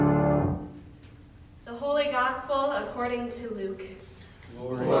Gospel according to Luke.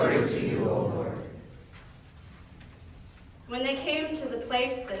 Glory to you, O Lord. When they came to the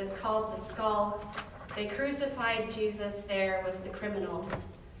place that is called the Skull, they crucified Jesus there with the criminals,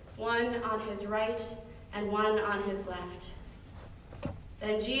 one on his right and one on his left.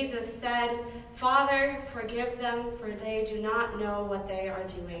 Then Jesus said, "Father, forgive them, for they do not know what they are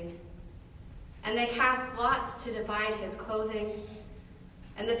doing." And they cast lots to divide his clothing,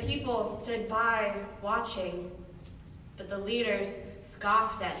 and the people stood by watching. But the leaders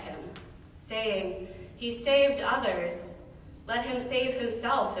scoffed at him, saying, "He saved others. Let him save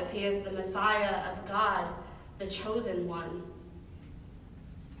himself if he is the Messiah of God, the chosen one."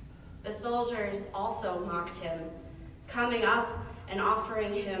 The soldiers also mocked him, coming up and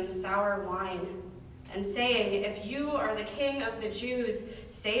offering him sour wine, and saying, "If you are the king of the Jews,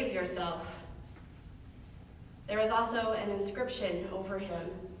 save yourself." There was also an inscription over him,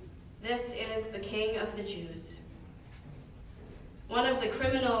 "This is the King of the Jews." One of the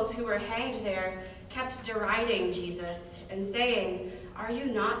criminals who were hanged there kept deriding Jesus and saying, "Are you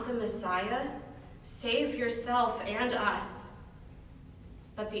not the Messiah? Save yourself and us."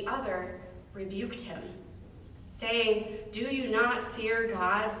 But the other rebuked him, saying, "Do you not fear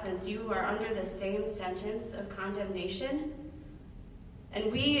God, since you are under the same sentence of condemnation?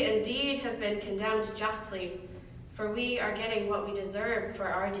 And we indeed have been condemned justly, for we are getting what we deserve for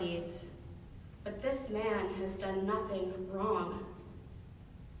our deeds. But this man has done nothing wrong."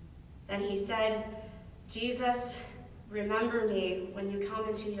 Then he said, "Jesus, remember me when you come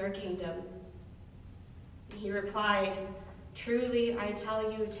into your kingdom." And he replied, "Truly, I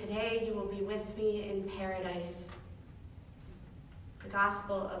tell you, today you will be with me in paradise." The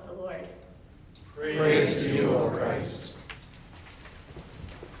Gospel of the Lord. Praise to you, O Christ.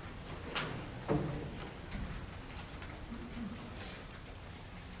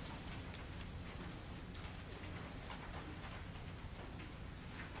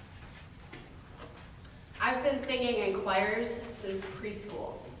 I've been singing in choirs since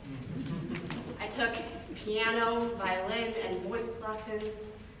preschool. I took piano, violin, and voice lessons,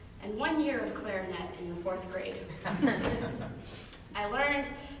 and 1 year of clarinet in the 4th grade. I learned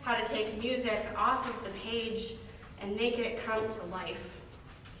how to take music off of the page and make it come to life.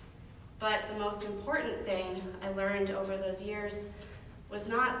 But the most important thing I learned over those years was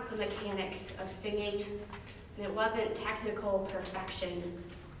not the mechanics of singing, and it wasn't technical perfection.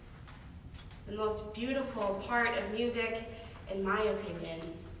 The most beautiful part of music, in my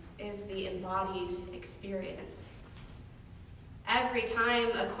opinion, is the embodied experience. Every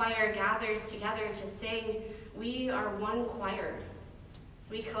time a choir gathers together to sing, we are one choir.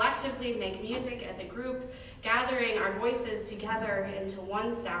 We collectively make music as a group, gathering our voices together into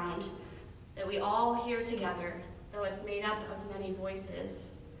one sound that we all hear together, though it's made up of many voices.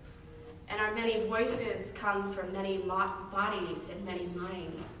 And our many voices come from many bodies and many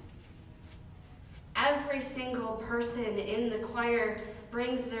minds. Every single person in the choir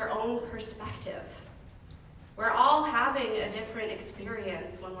brings their own perspective. We're all having a different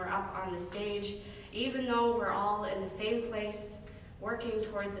experience when we're up on the stage, even though we're all in the same place, working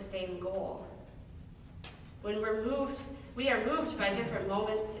toward the same goal. When we are moved by different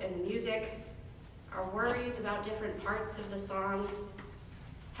moments in the music, are worried about different parts of the song,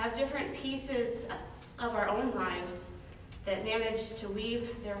 have different pieces of our own lives that manage to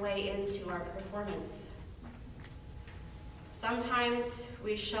weave their way into our performance. Sometimes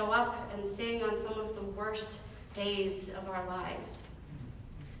we show up and sing on some of the worst days of our lives,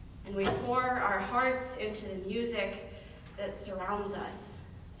 and we pour our hearts into the music that surrounds us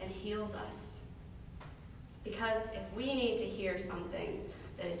and heals us. Because if we need to hear something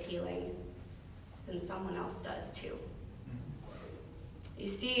that is healing, then someone else does too. You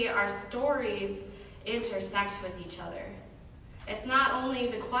see, our stories intersect with each other. It's not only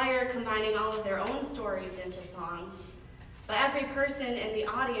the choir combining all of their own stories into song, but every person in the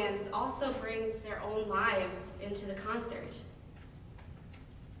audience also brings their own lives into the concert.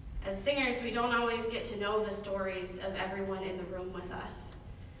 As singers, we don't always get to know the stories of everyone in the room with us.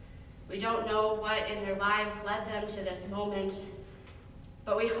 We don't know what in their lives led them to this moment,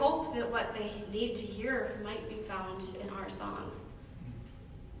 but we hope that what they need to hear might be found in our song.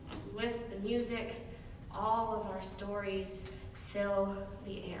 With the music, all of our stories fill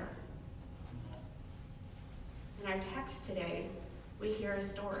the air. In our text today, we hear a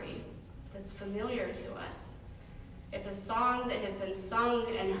story that's familiar to us. It's a song that has been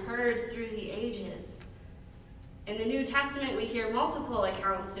sung and heard through the ages. In the New Testament, we hear multiple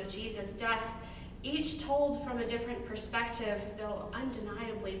accounts of Jesus' death, each told from a different perspective, though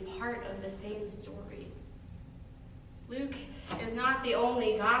undeniably part of the same story. Luke is not the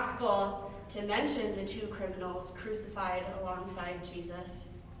only gospel to mention the two criminals crucified alongside Jesus.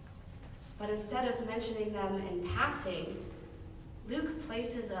 But instead of mentioning them in passing, Luke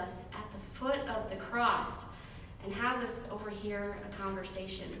places us at the foot of the cross and has us overhear a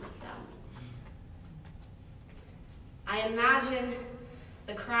conversation with them. I imagine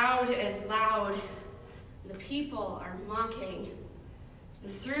the crowd is loud, the people are mocking,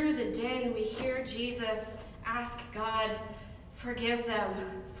 and through the din we hear Jesus ask God, "Forgive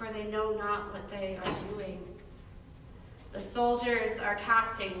them, for they know not what they are doing." The soldiers are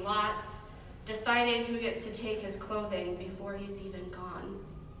casting lots, deciding who gets to take his clothing before he's even gone.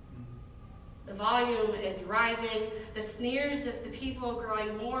 The volume is rising, the sneers of the people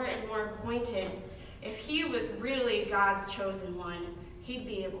growing more and more pointed. If he was really God's chosen one, he'd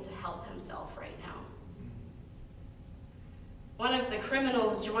be able to help himself right now. One of the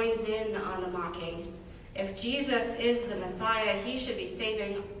criminals joins in on the mocking. If Jesus is the Messiah, he should be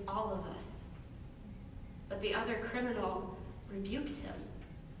saving all of us. But the other criminal rebukes him,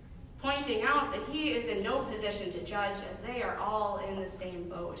 pointing out that he is in no position to judge, as they are all in the same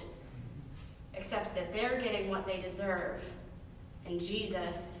boat, except that they're getting what they deserve, and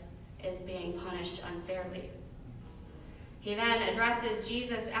Jesus is being punished unfairly. He then addresses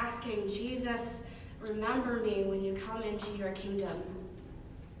Jesus, asking, "Jesus, remember me when you come into your kingdom."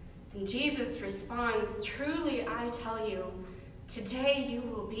 And Jesus responds, "Truly I tell you, today you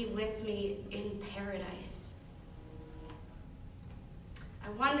will be with me in paradise." I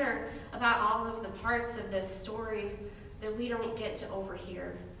wonder about all of the parts of this story that we don't get to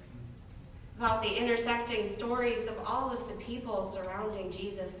overhear, about the intersecting stories of all of the people surrounding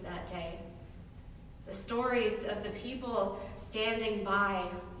Jesus that day, the stories of the people standing by,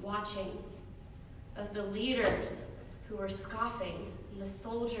 watching, of the leaders who were scoffing, and the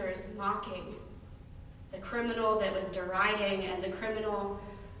soldiers mocking, the criminal that was deriding and the criminal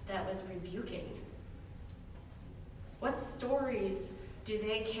that was rebuking. What stories do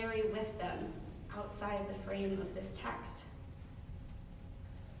they carry with them outside the frame of this text?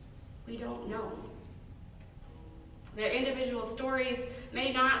 We don't know. Their individual stories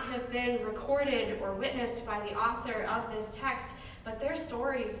may not have been recorded or witnessed by the author of this text, but their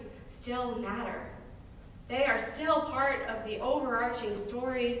stories still matter. They are still part of the overarching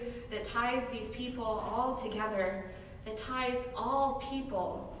story that ties these people all together, that ties all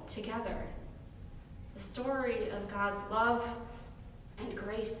people together. The story of God's love and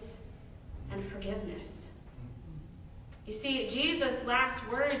grace and forgiveness. You see, Jesus' last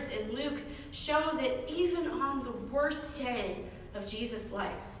words in Luke show that even on the worst day of Jesus'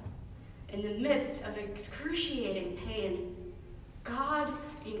 life, in the midst of excruciating pain, God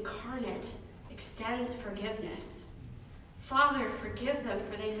incarnate extends forgiveness. "Father, forgive them,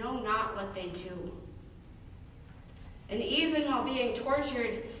 for they know not what they do." And even while being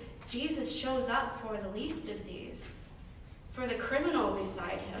tortured, Jesus shows up for the least of these, for the criminal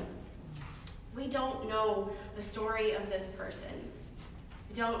beside him. We don't know the story of this person.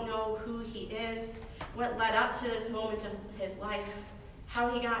 We don't know who he is, what led up to this moment of his life, how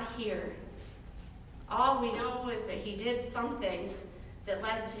he got here. All we know is that he did something that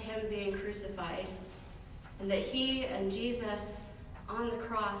led to him being crucified, and that he and Jesus on the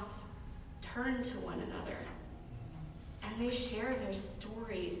cross turned to one another, and they share their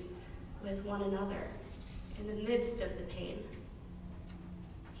stories with one another in the midst of the pain.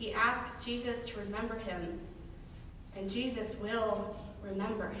 He asks Jesus to remember him, and Jesus will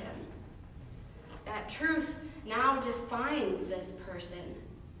remember him. That truth now defines this person.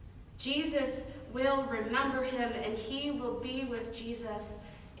 Jesus will remember him, and he will be with Jesus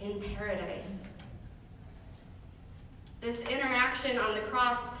in paradise. This interaction on the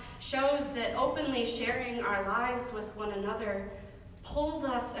cross shows that openly sharing our lives with one another pulls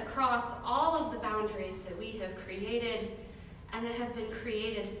us across all of the boundaries that we have created and that have been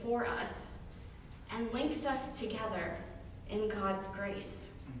created for us, and links us together in God's grace.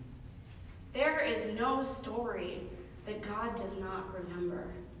 There is no story that God does not remember.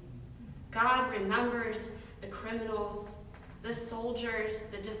 God remembers the criminals, the soldiers,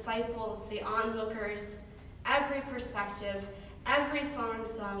 the disciples, the onlookers, every perspective, every song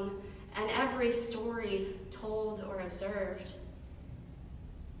sung, and every story told or observed.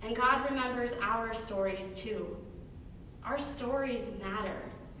 And God remembers our stories too. Our stories matter.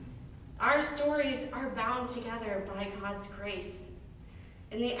 Our stories are bound together by God's grace.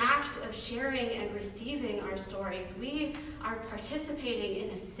 In the act of sharing and receiving our stories, we are participating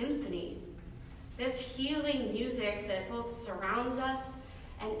in a symphony, this healing music that both surrounds us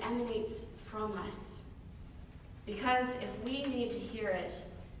and emanates from us. Because if we need to hear it,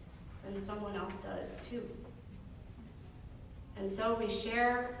 then someone else does too. And so we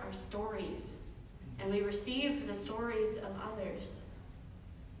share our stories, and we receive the stories of others.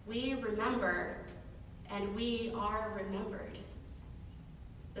 We remember, and we are remembered.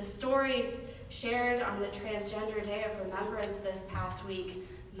 The stories shared on the Transgender Day of Remembrance this past week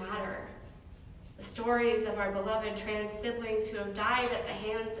matter. The stories of our beloved trans siblings who have died at the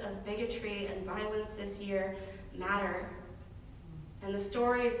hands of bigotry and violence this year matter. And the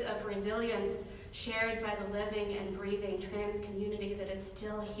stories of resilience shared by the living and breathing trans community that is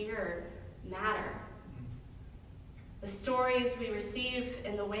still here matter. The stories we receive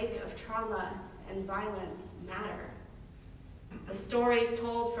in the wake of trauma and violence matter. The stories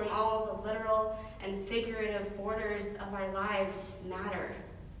told from all the literal and figurative borders of our lives matter.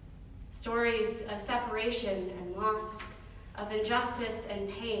 Stories of separation and loss, of injustice and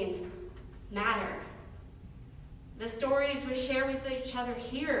pain matter. The stories we share with each other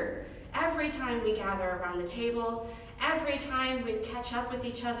here, every time we gather around the table, every time we catch up with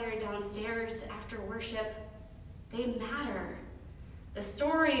each other downstairs after worship, they matter. The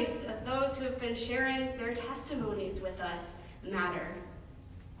stories of those who have been sharing their testimonies with us matter.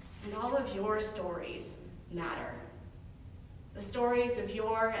 And all of your stories matter. The stories of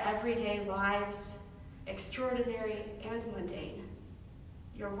your everyday lives, extraordinary and mundane.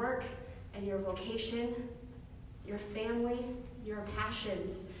 Your work and your vocation, your family, your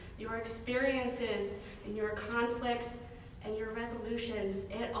passions, your experiences and your conflicts and your resolutions,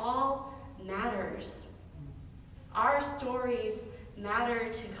 it all matters. Our stories matter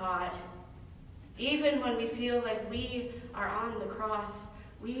to God. Even when we feel like we are on the cross,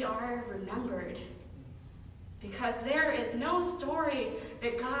 we are remembered. Because there is no story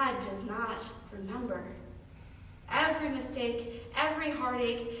that God does not remember. Every mistake, every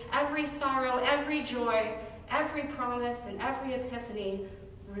heartache, every sorrow, every joy, every promise, and every epiphany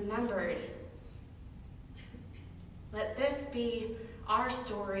remembered. Let this be our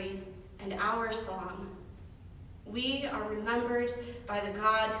story and our song. We are remembered by the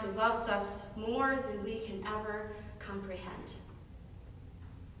God who loves us more than we can ever comprehend.